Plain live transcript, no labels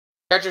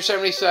Chapter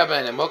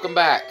 77, and welcome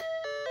back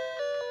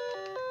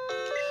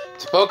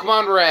to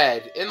Pokemon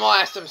Red. In the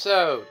last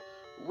episode,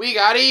 we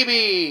got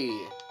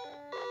Eevee!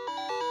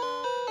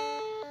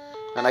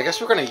 And I guess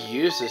we're going to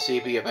use this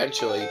Eevee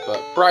eventually,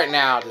 but right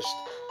now, just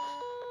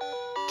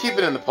keep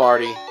it in the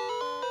party.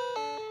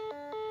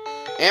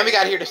 And we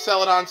got here to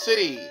Celedon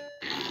City.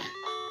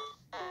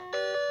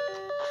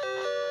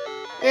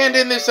 And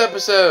in this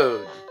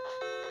episode,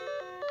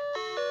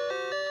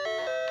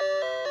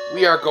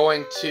 we are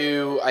going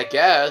to, I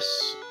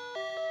guess,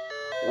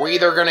 we're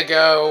either going to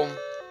go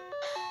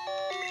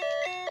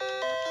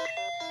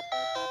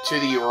to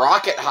the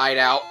Rocket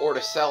Hideout or to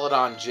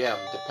Celedon Gym,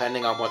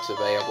 depending on what's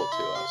available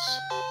to us.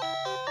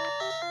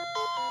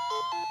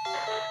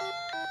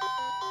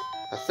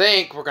 I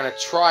think we're going to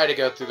try to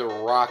go through the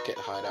Rocket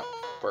Hideout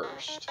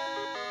first.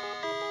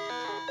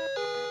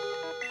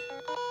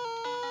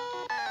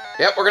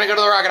 Yep, we're going to go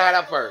to the Rocket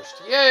Hideout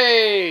first.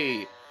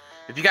 Yay!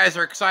 If you guys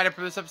are excited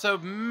for this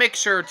episode, make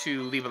sure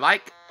to leave a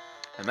like,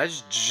 and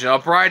let's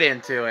jump right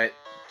into it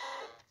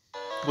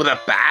with a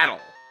battle.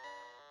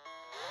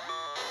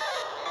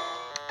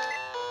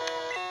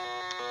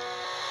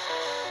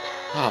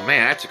 Oh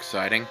man, that's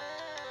exciting.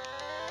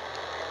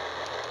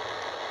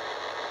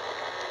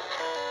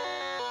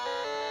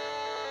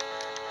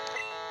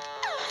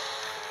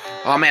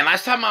 Oh man,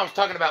 last time I was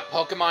talking about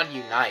Pokemon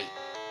Unite.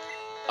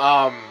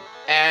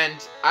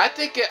 And I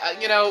think, I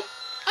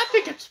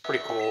think it's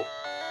pretty cool.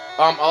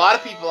 A lot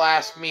of people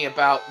ask me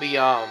about the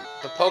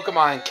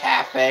Pokemon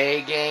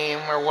Cafe game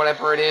or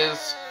whatever it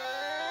is.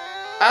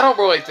 I don't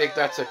really think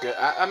that's a good...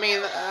 I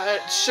mean,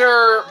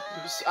 sure,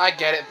 I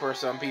get it for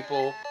some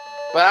people,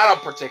 but I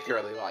don't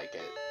particularly like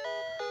it.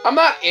 I'm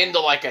not into,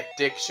 like,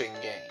 addiction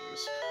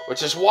games,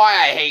 which is why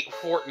I hate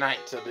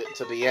Fortnite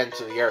to the end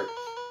of the earth.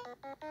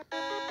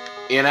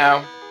 You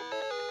know?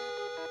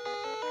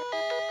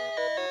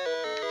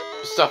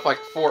 Stuff like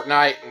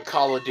Fortnite and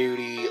Call of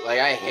Duty, like,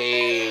 I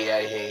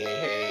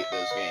hate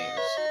those games.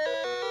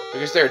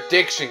 Because they're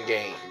addiction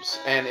games,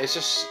 and it's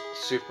just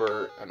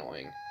super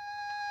annoying.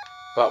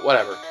 But,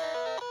 whatever.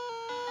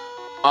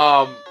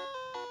 I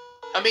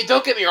mean,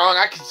 don't get me wrong,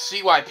 I can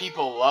see why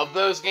people love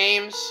those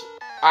games.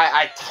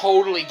 I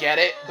totally get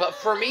it, but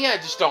for me, I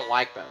just don't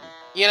like them.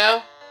 You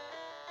know?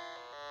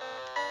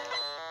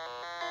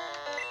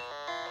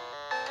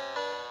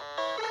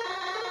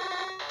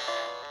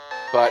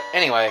 But,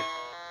 anyway...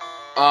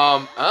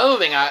 another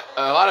thing, a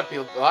lot of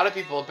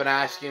people have been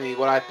asking me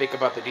what I think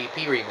about the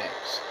DP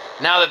remakes.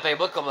 Now that they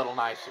look a little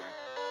nicer.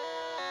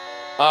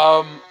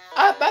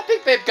 I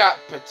think they've got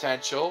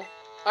potential.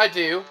 I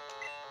do.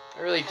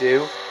 I really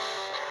do.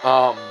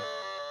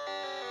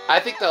 I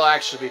think they'll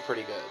actually be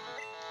pretty good.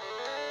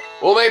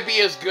 Will they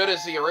be as good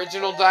as the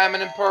original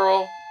Diamond and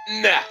Pearl?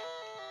 Nah.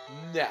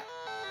 Nah.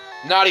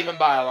 Not even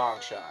by a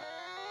long shot.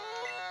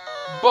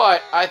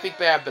 But I think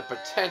they have the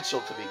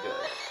potential to be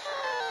good.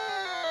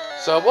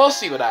 So, we'll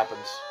see what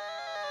happens.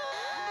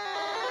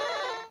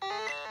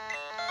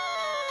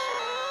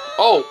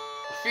 Oh,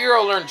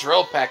 Firo learned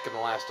Drill Peck in the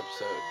last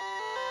episode.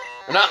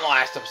 Or not in the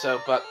last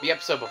episode, but the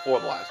episode before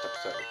the last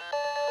episode.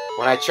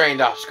 When I trained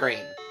off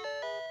screen.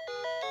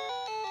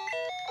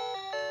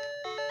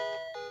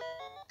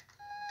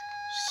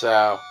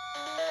 So,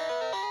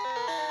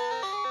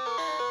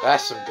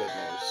 that's some good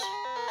news.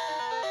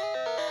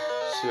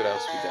 Let's see what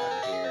else we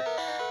got in here.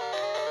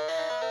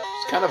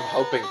 Just kind of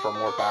hoping for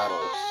more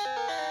battles.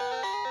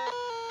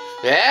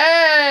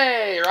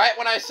 Hey! Right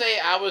when I say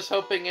I was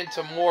hoping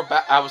for more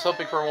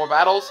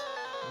battles,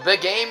 the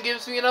game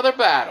gives me another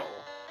battle.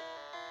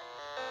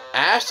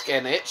 Ask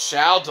and it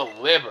shall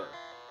deliver.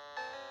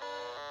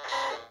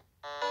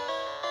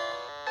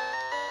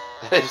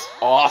 That is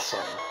awesome.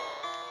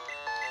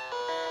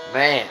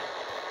 Man.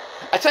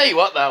 I tell you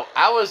what though,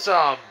 I was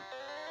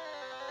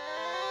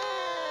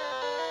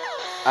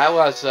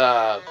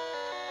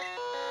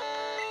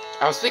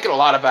thinking a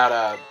lot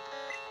about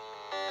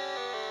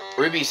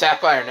Ruby,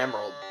 Sapphire, and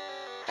Emerald.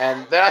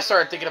 And then I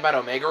started thinking about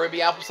Omega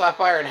Ruby, Alpha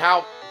Sapphire, and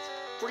how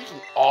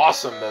freaking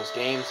awesome those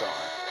games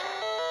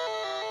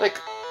are. Like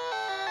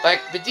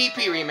the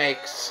DP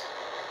remakes,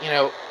 you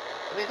know,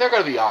 I mean, they're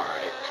gonna be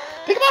alright.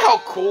 Think about how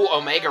cool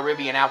Omega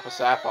Ruby and Alpha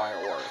Sapphire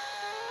were.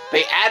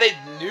 They added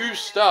new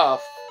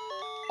stuff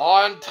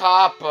on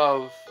top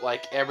of,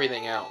 like,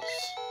 everything else.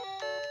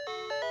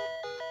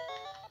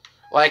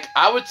 Like,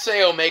 I would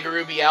say Omega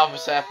Ruby, Alpha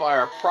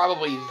Sapphire are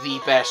probably the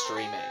best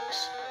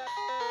remakes.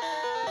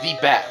 The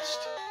best.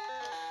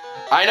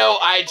 I know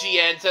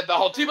IGN said the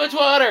whole too much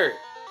water,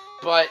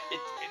 but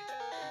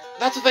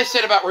that's what they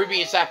said about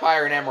Ruby and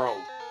Sapphire and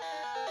Emerald.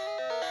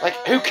 Like,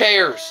 who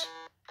cares?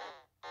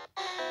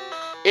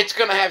 It's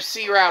gonna have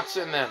sea routes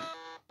in them.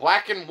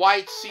 Black and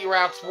white sea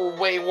routes were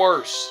way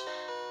worse.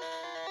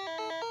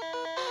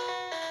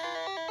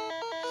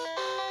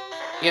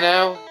 You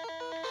know?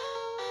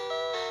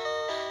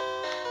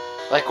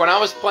 Like, when I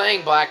was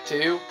playing Black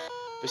 2,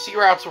 the sea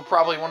routes were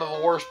probably one of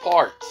the worst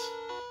parts.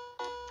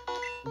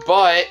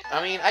 But,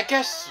 I mean, I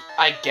guess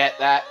I get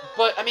that.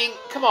 But, I mean,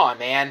 come on,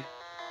 man.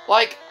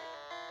 Like,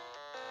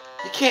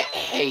 you can't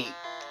hate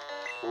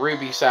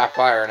Ruby,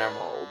 Sapphire, and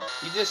Emerald.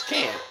 You just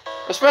can't.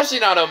 Especially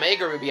not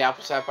Omega Ruby,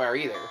 Alpha Sapphire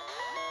either.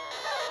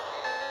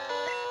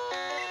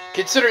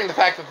 Considering the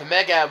fact that the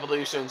Mega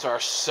Evolutions are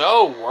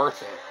so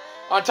worth it.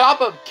 On top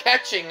of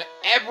catching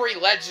every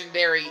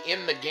legendary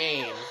in the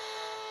game,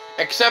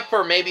 except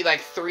for maybe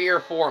like 3 or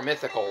 4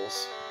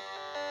 mythicals.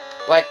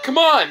 Like, come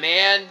on,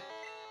 man!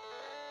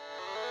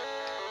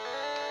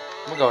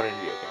 I'm going into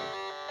video game.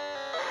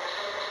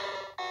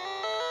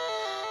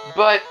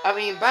 But, I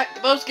mean,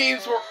 those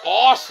games were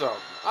awesome.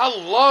 I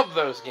love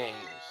those games.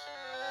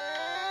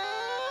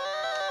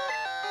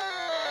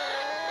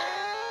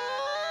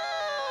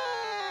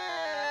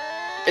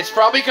 It's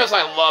probably because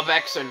I love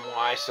X and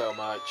Y so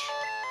much.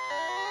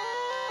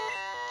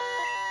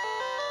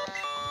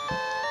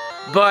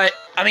 But,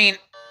 I mean,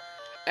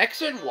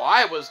 X and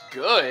Y was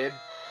good,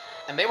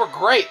 and they were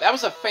great. That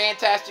was a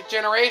fantastic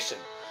generation.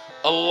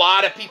 A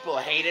lot of people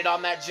hated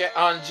on that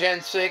on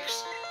Gen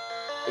 6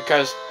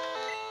 because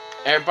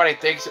everybody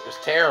thinks it was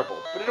terrible,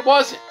 but it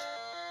wasn't.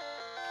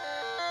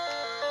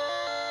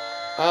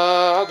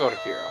 I'll go to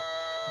Firo.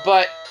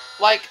 But,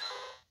 like,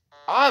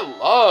 I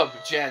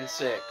loved Gen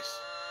 6.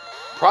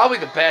 Probably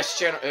the best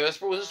gen.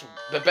 It was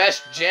the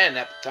best gen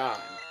at the time.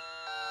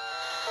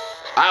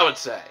 I would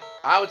say.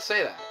 I would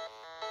say that.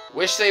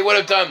 Wish they would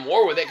have done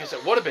more with it because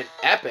it would have been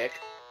epic.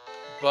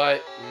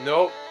 But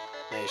nope,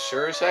 they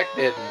sure as heck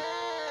didn't.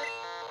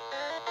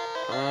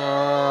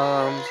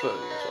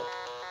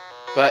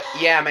 But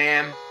yeah,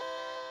 man.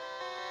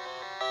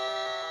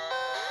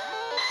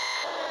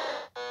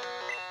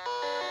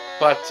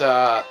 But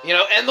you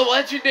know, and the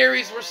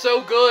legendaries were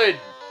so good.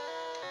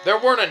 There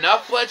weren't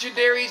enough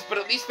legendaries, but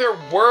at least there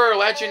were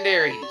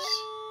legendaries.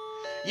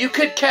 You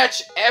could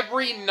catch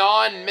every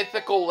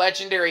non-mythical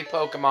legendary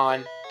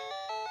Pokemon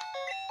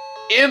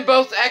in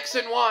both X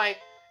and Y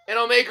in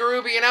Omega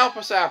Ruby and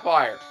Alpha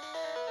Sapphire.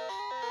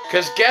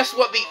 Because guess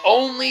what? The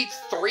only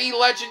 3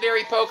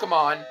 legendary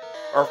Pokemon,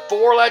 or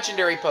 4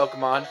 legendary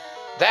Pokemon,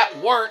 that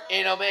weren't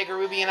in Omega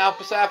Ruby and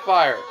Alpha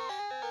Sapphire.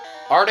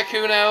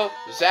 Articuno,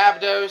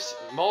 Zapdos,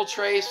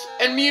 Moltres,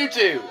 and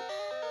Mewtwo.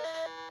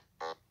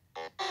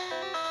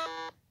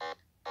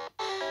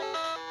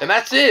 And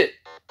that's it.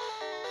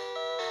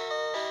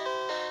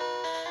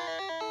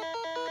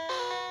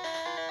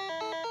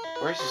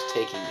 Where's this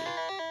taking me?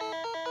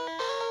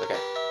 Okay.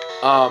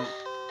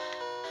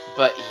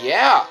 But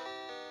yeah.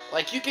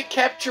 Like, you could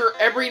capture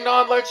every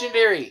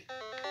non-legendary.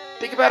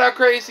 Think about how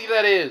crazy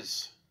that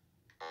is.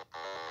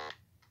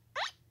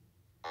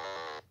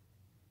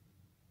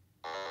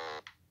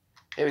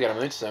 Hey, we got a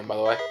Moonstone, by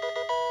the way.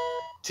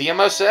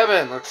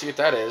 TM07. Let's see what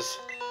that is.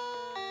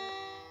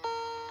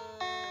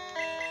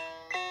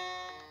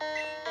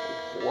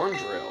 Horn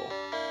drill.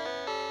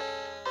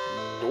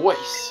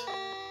 Nice.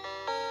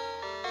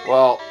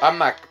 Well, I'm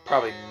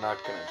probably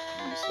not gonna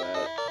use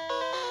that,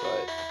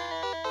 but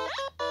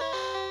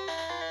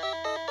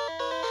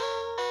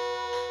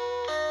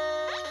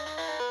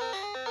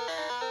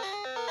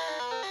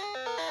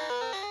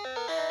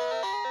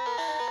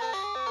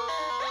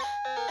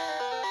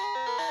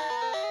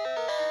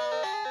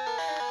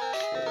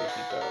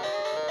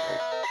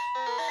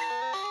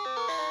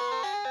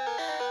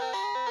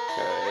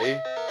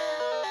okay.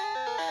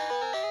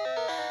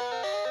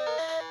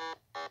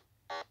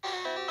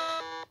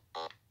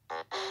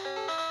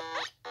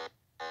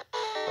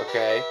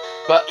 Okay,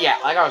 but yeah,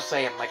 like I was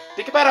saying, like,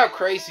 think about how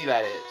crazy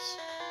that is.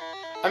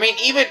 I mean,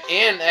 even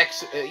in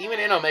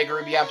Omega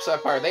Ruby Alpha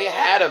Sapphire, they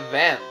had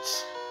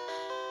events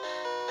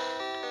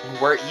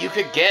where you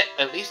could get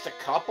at least a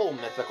couple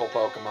mythical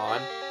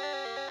Pokemon.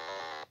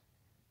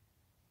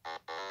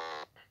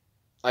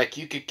 Like,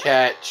 you could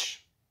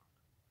catch,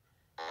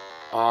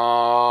 what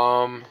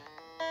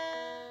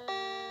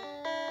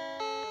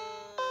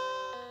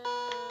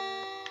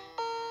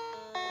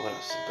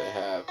else did they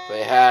have?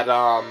 They had,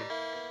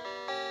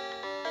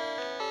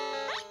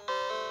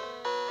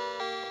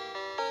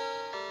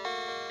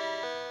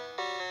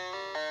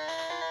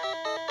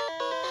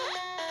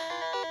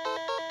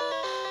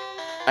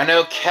 I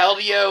know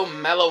Keldeo,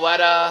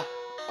 Meloetta,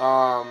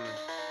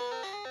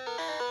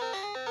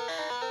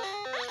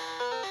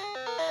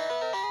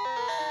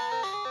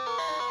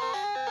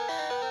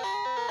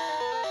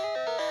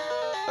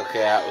 okay,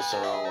 that was the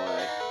wrong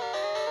way.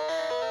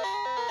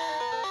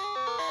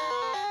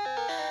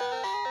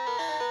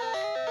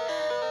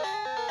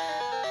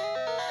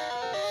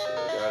 So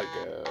we gotta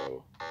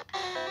go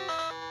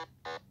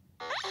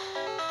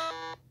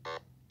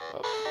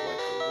up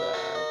like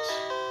that.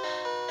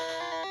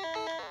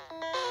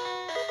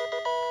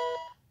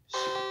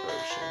 Super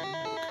Potion,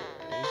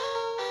 okay.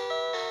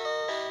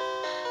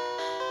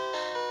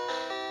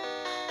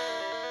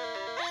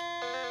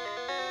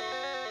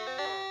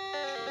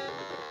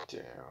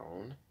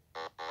 Down.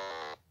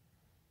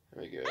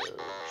 There we go.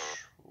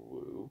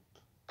 Swoop.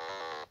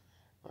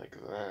 Like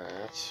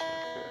that.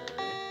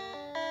 Okay.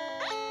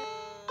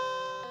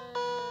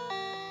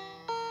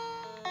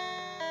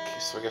 Okay,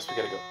 so I guess we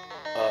gotta go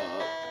up.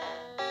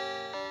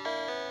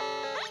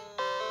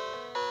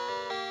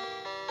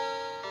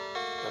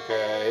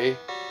 Okay.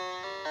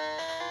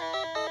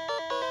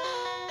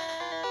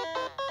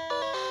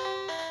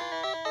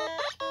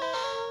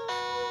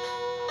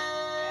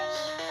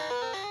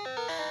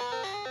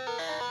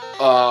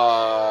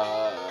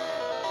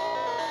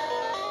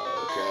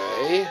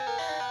 Okay.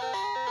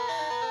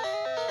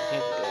 So we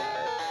can't do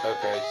that.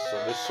 Okay, so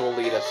this will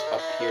lead us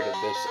up here to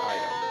this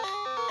item.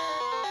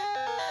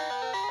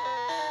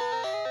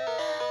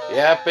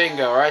 Yeah,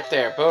 bingo, right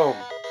there. Boom.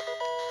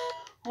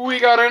 We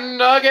got a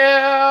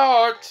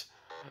nugget!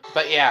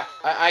 But yeah,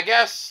 I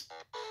guess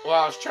what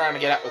I was trying to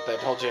get at with that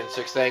whole Gen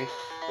 6 thing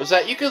was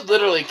that you could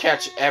literally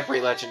catch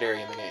every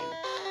legendary in the game.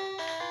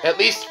 At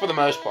least for the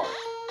most part.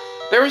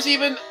 There was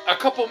even a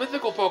couple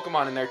mythical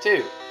Pokemon in there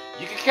too.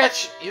 You could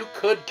catch,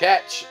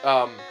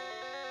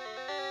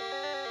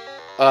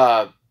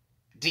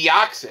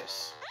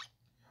 Deoxys.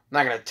 I'm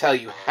not gonna tell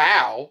you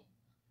how,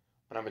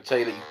 but I'm gonna tell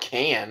you that you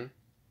can.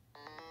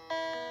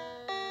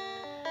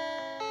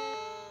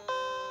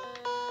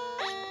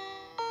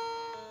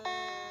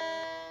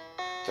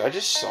 Did I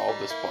just solve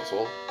this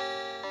puzzle?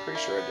 Pretty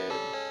sure I did.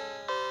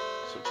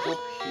 So let's go up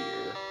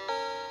here.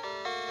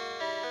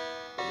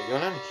 Let me go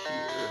down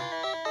here.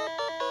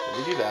 Let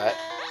me do that.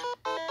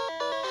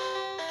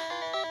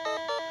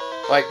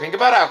 Like, think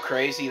about how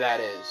crazy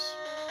that is.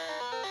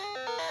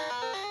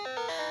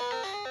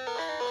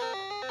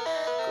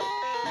 Let's go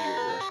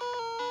here.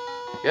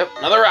 Yep,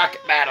 another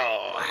rocket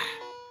battle.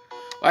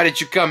 Why did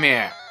you come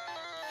here?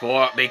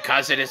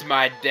 Because it is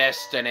my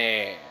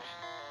destiny.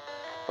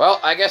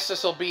 Well, I guess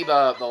this will be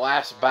the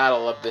last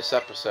battle of this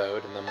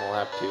episode, and then we'll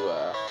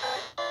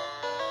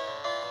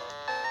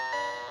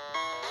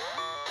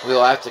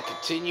have to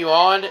continue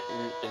on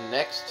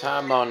next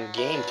time on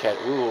Game Catch.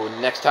 Ooh,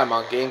 next time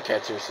on Game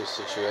Catcher's this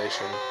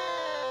situation.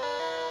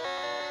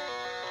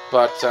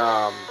 But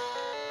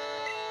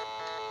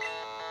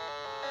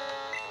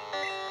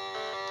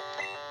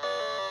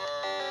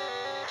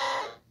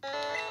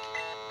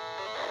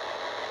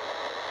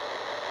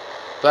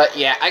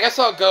yeah, I guess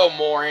I'll go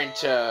more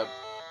into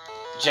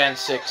Gen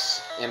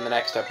 6 in the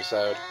next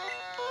episode.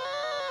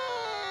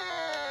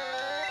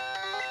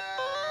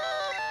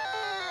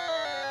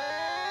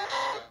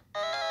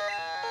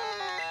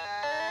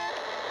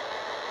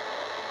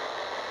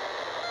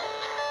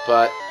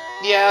 But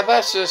yeah,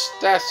 that's just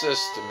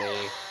to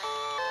me.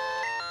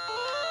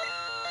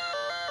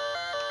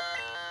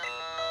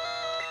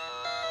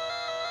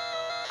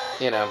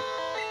 You know.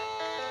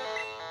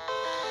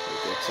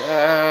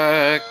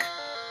 Attack.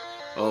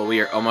 Oh, we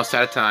are almost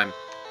out of time.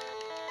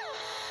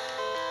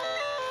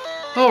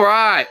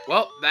 Alright,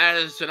 well, that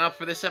is enough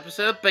for this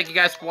episode. Thank you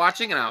guys for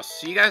watching, and I'll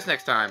see you guys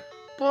next time.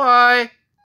 Bye!